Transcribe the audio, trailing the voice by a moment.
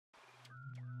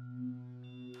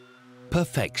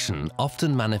Perfection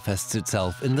often manifests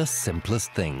itself in the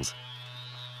simplest things.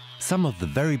 Some of the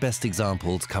very best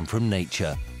examples come from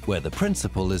nature, where the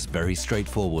principle is very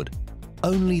straightforward.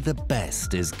 Only the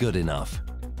best is good enough.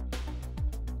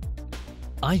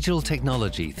 IGEL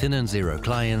Technology Thin and Zero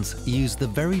clients use the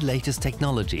very latest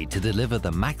technology to deliver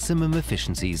the maximum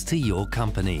efficiencies to your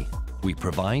company. We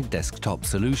provide desktop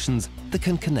solutions that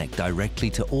can connect directly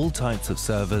to all types of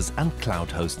servers and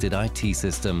cloud-hosted IT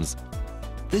systems.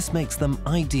 This makes them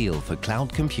ideal for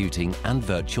cloud computing and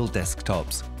virtual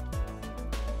desktops.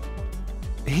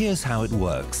 Here's how it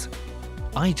works.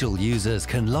 IGEL users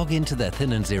can log into their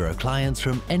Thin and Zero clients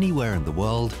from anywhere in the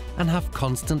world and have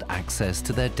constant access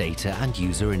to their data and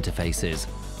user interfaces.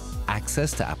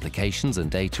 Access to applications and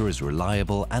data is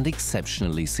reliable and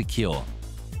exceptionally secure.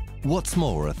 What's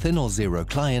more, a Thin or Zero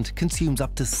client consumes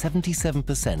up to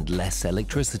 77% less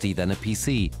electricity than a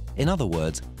PC. In other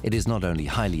words, it is not only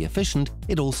highly efficient,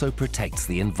 it also protects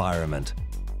the environment.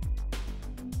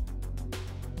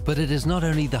 But it is not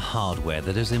only the hardware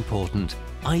that is important.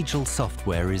 IGEL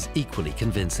software is equally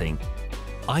convincing.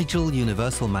 IGEL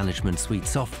Universal Management Suite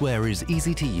software is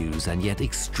easy to use and yet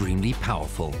extremely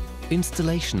powerful.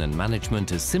 Installation and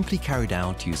management is simply carried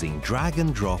out using drag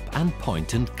and drop and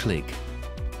point and click.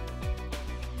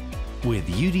 With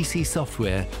UDC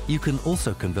software, you can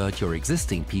also convert your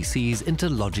existing PCs into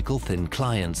logical thin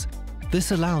clients.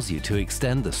 This allows you to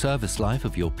extend the service life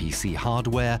of your PC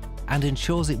hardware and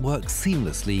ensures it works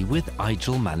seamlessly with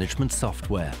IGEL management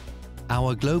software.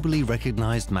 Our globally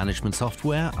recognized management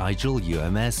software, IGEL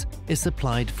UMS, is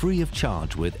supplied free of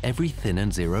charge with every Thin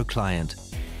and Zero client.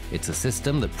 It's a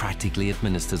system that practically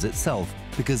administers itself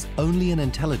because only an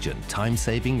intelligent,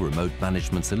 time-saving remote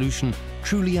management solution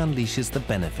truly unleashes the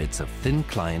benefits of thin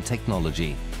client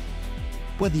technology.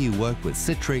 Whether you work with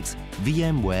Citrix,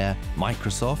 VMware,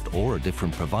 Microsoft or a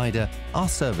different provider, our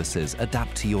services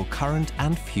adapt to your current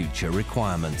and future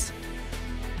requirements.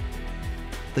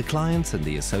 The clients and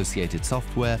the associated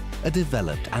software are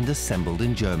developed and assembled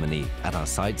in Germany at our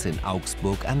sites in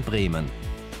Augsburg and Bremen.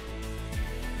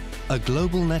 A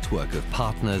global network of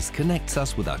partners connects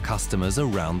us with our customers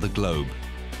around the globe.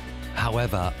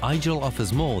 However, IGEL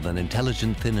offers more than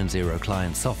intelligent Thin and Zero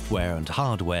client software and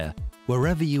hardware.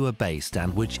 Wherever you are based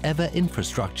and whichever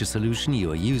infrastructure solution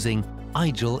you are using,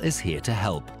 IGEL is here to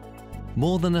help.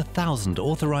 More than 1,000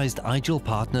 authorized IGEL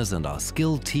partners and our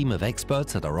skilled team of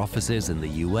experts at our offices in the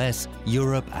US,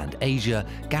 Europe and Asia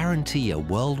guarantee a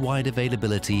worldwide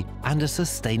availability and a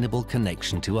sustainable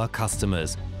connection to our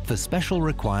customers. For special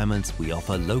requirements, we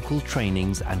offer local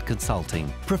trainings and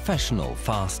consulting, professional,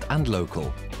 fast and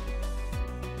local.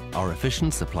 Our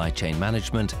efficient supply chain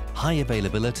management, high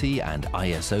availability and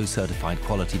ISO certified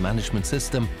quality management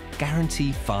system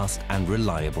guarantee fast and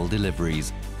reliable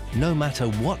deliveries, no matter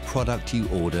what product you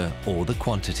order or the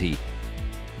quantity.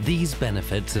 These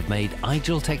benefits have made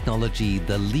IGEL Technology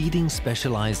the leading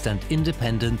specialized and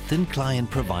independent thin client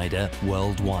provider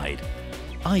worldwide.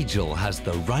 IGEL has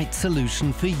the right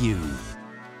solution for you.